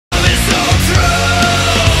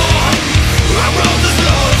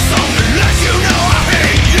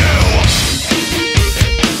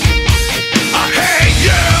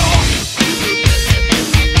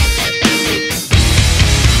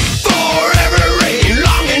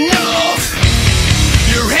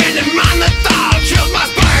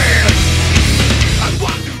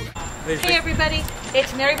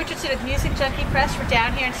Mary Richardson with Music Junkie Press. We're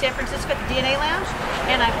down here in San Francisco at the DNA Lounge,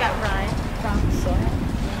 and I've got Ryan from SOiL.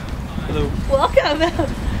 Hello. Welcome.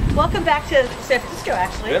 Welcome back to San Francisco,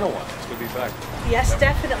 actually. It's been a while. It's good to be back. Yes,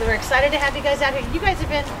 definitely. We're excited to have you guys out here. You guys have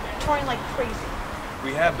been touring like crazy.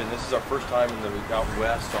 We have been. This is our first time out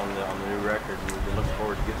west on the new record. We've been looking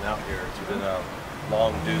forward to getting out here. It's been a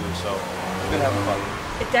long due, so we've been having fun.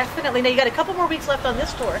 Definitely. Now you got a couple more weeks left on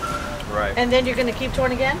this tour. Right. And then you're going to keep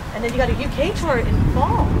touring again? And then you got a UK tour in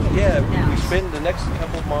fall. Yeah, we spend the next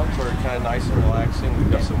couple of months are kind of nice and relaxing.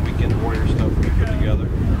 We've got some Weekend Warrior stuff we put together.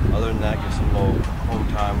 Other than that, get some little home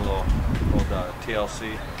time, a little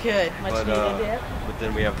TLC. Good. Much needed, yeah. But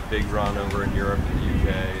then we have the big run over in Europe and the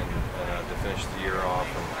UK and to finish the year off.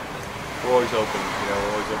 And we're always open,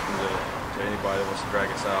 we're always open to anybody that wants to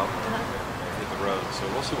drag us out and hit the road. So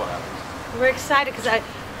we'll see what happens. We're excited because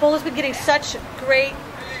Bull has been getting such great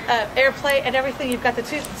airplay and everything. You've got the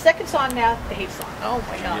second song now, the hate song. Oh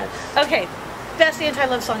my God. Yes. Okay, best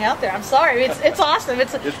anti-love song out there. I'm sorry, it's awesome.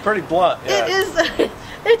 It's pretty blunt. Yeah. It is.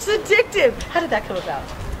 It's addictive. How did that come about?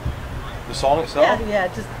 The song itself? Yeah.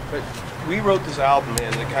 But we wrote this album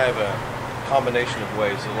in kind of a combination of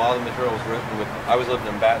ways. A lot of the material was written with. I was living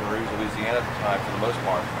in Baton Rouge, Louisiana at the time for the most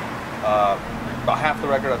part. About half the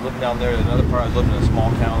record I was living down there. Another part I was living in a small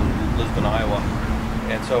town in Lisbon, Iowa.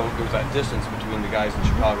 And so there was that distance between the guys in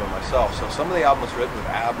Chicago and myself. So some of the album was written with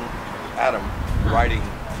Adam writing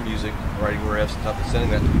music, writing riffs and stuff, and sending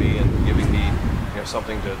that to me and giving me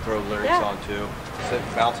something to throw lyrics onto,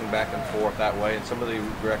 bouncing back and forth that way. And some of the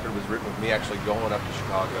record was written with me actually going up to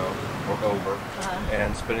Chicago or over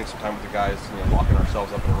and spending some time with the guys, locking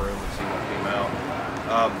ourselves up in a room and seeing what came out.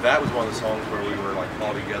 That was one of the songs where we were like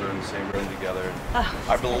all together in the same room together.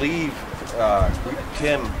 I believe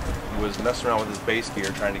Tim was messing around with his bass gear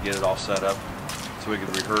trying to get it all set up so we could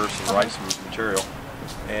rehearse and write some material.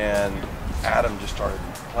 And Adam just started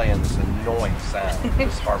playing this annoying sound,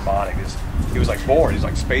 this harmonic. He was like bored. He's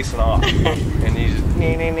like spacing off, and he's just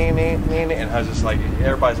and I was just like,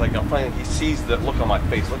 everybody's like, I'm playing. He sees the look on my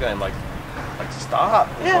face. Look at him like stop.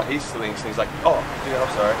 Yeah. He thinks, and he's like, oh, dude, I'm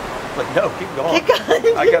sorry. I'm like, no, keep going. Keep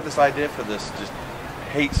going. I got this idea for this just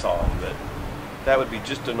hate song that would be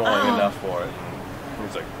just annoying enough for it. And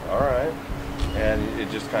he's like, all right, and it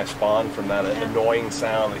just kind of spawned from that annoying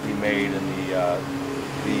sound that he made and the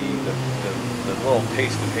little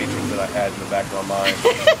taste of hatred that I had in the back of my mind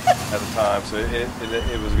at the time. So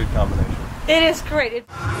it was a good combination. It is great.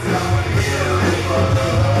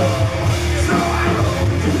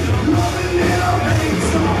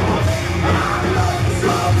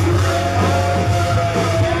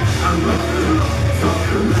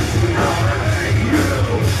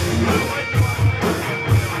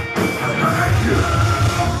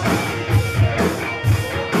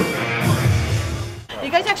 You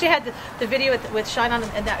guys actually had the video with Shine On,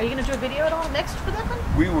 and are you going to do a video at all next for that one?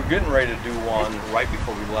 We were getting ready to do one right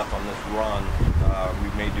before we left on this run.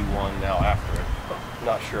 We may do one now after it.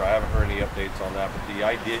 Not sure. I haven't heard any updates on that, but the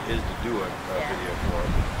idea is to do a video for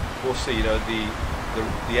it. We'll see.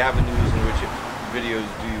 The avenues in which videos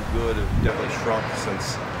do you good have definitely shrunk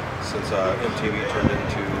since MTV turned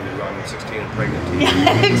into I'm 16 and pregnant TV.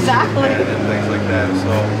 Exactly. And things like that.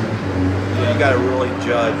 So you got to really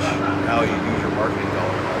judge how you use your marketing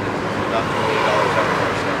dollars. Not $2 million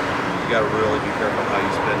everywhere, so you got to really be careful how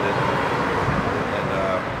you spend it. And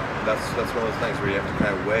that's one of those things where you have to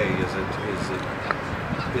kind of weigh: is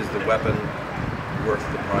the weapon worth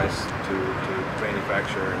the price to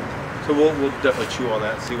manufacture? And so we'll definitely chew on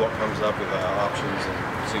that, see what comes up with options, and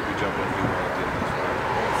see if we jump in and do one at the end of this one.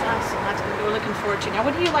 That's awesome. That's good. We're looking forward to it. Now,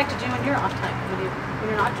 what do you like to do in your off time when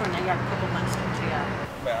you're not touring? Now you have a couple months to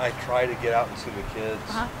I try to get out and see the kids.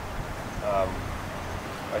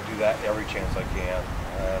 I do that every chance I can.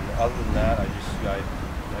 And other than that, I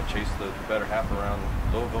chase the better half around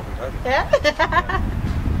Louisville, Kentucky. Yeah.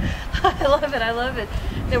 I love it.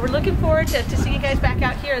 Now we're looking forward to seeing you guys back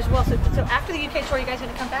out here as well. So after the UK tour, you guys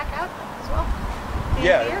going to come back out as well?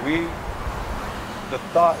 The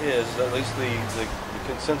thought is, at least the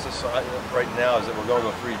consensus right now is that we're going to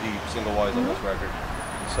go 3 deep, single wise on this record.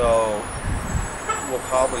 So we'll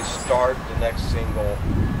probably start the next single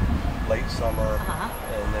late summer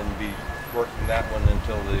and then be working that one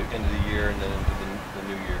until the end of the year and then into the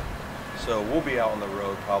new year. So we'll be out on the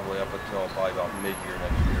road probably up until probably about mid-year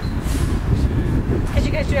next year. Because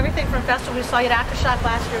you guys do everything from festival. We saw you at Aftershock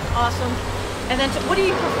last year. It was awesome. And then what do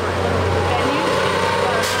you prefer? Venues?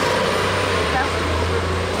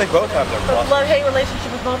 They both have their pluses. Love-hate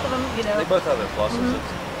relationship with both of them, They both have their pluses.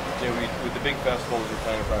 With the big festivals, we're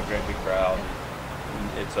playing in front of a great big crowd.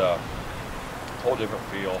 It's a whole different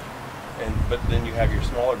feel. But then you have your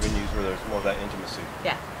smaller venues where there's more of that intimacy.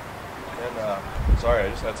 Yeah. And sorry, I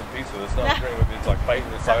just had some pizza. That's not agreeing with me. It's like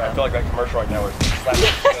fighting. It's like, I feel like that commercial right now where it's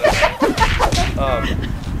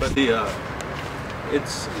but they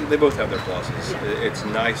both have their pluses. It's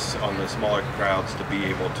nice on the smaller crowds to be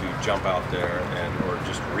able to jump out there or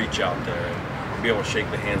just reach out there and be able to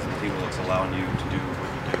shake the hands of the people that's allowing you to do what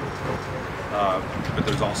you do. But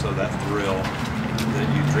there's also that thrill that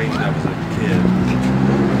you dreamed of as a kid.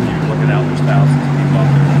 You're looking out, there's thousands of people out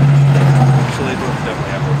there. So they both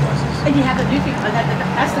definitely have their pluses. And you have the new people, and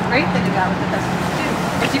that's the great thing about it, the festival too.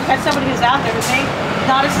 Is you've got somebody who's out there who may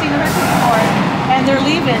not have seen the record before, and they're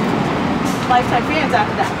leaving lifetime fans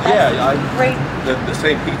after that. That's great. The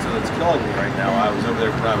same pizza that's killing me right now, I was over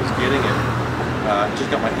there when I was getting it.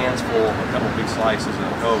 Just got my hands full, a couple big slices and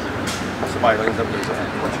a Coke. Somebody leans up and says,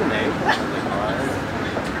 "What's your name?" I was like, "Ryan."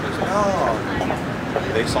 They say, "Oh."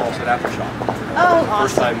 They saw us at Aftershock. Oh,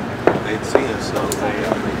 First time they'd seen us, so they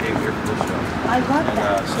came here for this show. I love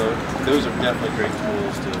that. So those are definitely great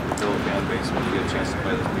tools to build a fan base when you get a chance to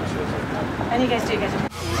play those big shows like that. And you guys do, you guys.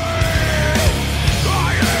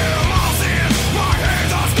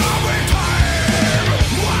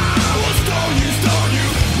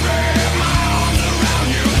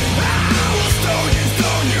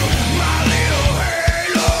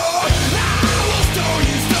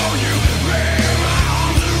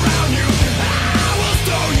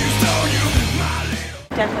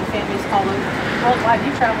 Definitely fan base all over. Worldwide,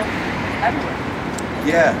 you travel everywhere.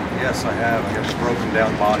 Yes, I have. I got a broken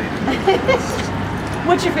down body.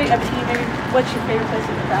 What's your favorite? What's your favorite place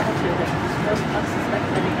to travel to that is most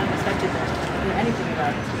unexpected there? Anything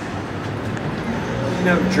about it?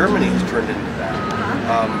 Germany has turned into that.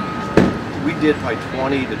 We did probably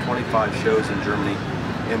 20 to 25 shows in Germany,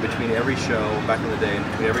 and between every show, back in the day, and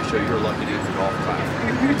between every show, you were lucky to get the golf clap.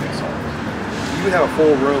 You would have a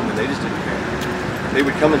full room, and they just didn't care. They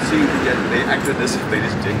would come and see you. They acted as if they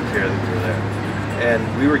just didn't care that you were there. And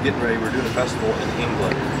we were getting ready. We were doing a festival in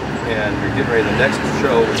England, and we were getting ready. The next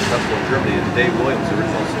show was a festival in Germany, and Dave Williams, the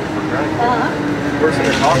original singer for Grounding. We're sitting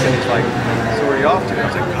there talking. He's like, "So where are you off to?" And I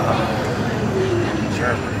was like,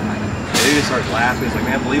 Germany. And he just started laughing. He's like,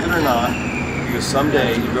 "Man, believe it or not, because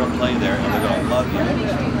someday you're going to play there, and they're going to love you,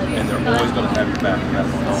 and they're always going to have your back from that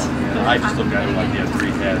point on." And I just looked at him like he had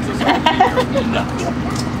 3 heads. It's like, you're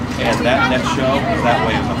nuts. And that next show was that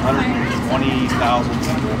way. It was 120,000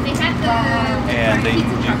 people. And they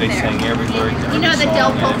sang every lyric to every the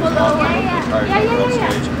Del Popolo?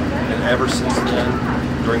 Stage. And ever since then,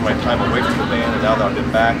 during my time away from the band, and now that I've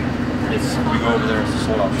been back, we go over there and it's a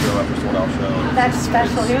sold out show after sold out show. That's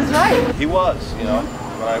special. He was right. He was,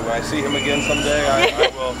 When I see him again someday,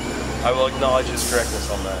 I will acknowledge his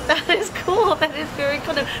correctness on that. That is cool. That is very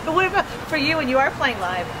cool. But what about for you when you are playing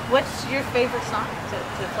live? What's your favorite song to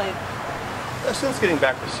play? Since getting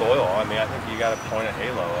back to SOiL, I think you got to point at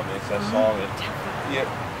Halo. It's that song that,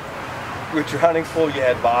 with Drowning Pool, you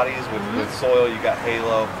had Bodies. With SOiL, you got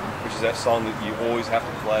Halo, which is that song that you always have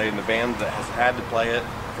to play. And the band that has had to play it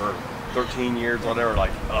for 13 years, whatever,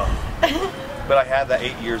 like, ugh. But I had that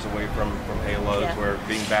 8 years away from Halo, where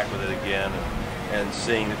being back with it again. And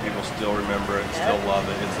seeing that people still remember it and still love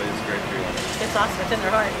it, it's a great feeling. It's awesome. It's in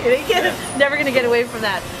their heart. Never going to get away from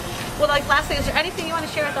that. Well, lastly, is there anything you want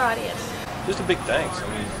to share with our audience? Just a big thanks.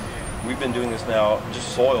 We've been doing this now,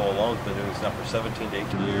 just SOiL alone has been doing this now for 17 to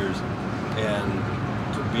 18 years. And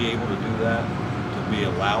to be able to do that, to be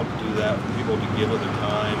allowed to do that, for people to give of their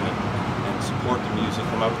time and support the music,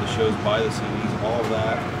 come out to the shows, buy the CDs, all of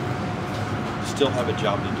that, still have a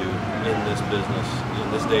job to do in this business, in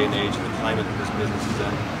this day and age, and the climate that this business is in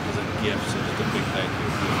is a gift. So just a big thank you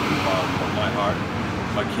from my heart,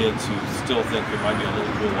 my kids who still think there might be a little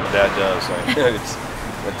cool one. Dad does. So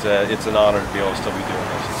it's an honor to be able to still be doing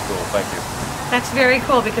this. It's cool. Thank you. That's very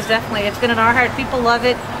cool because definitely it's been in our heart. People love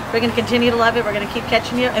it. We're going to continue to love it. We're going to keep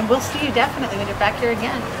catching you, and we'll see you definitely when you're back here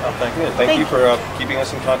again. Oh, thank you. Thank you for keeping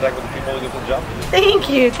us in contact with the people who give the job to do. Thank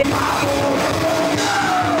you.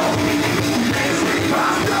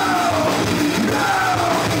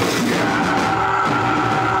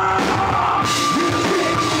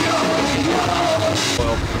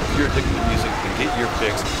 Well, if you're addicted to music, then get your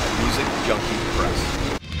fix at Music Junkie Press.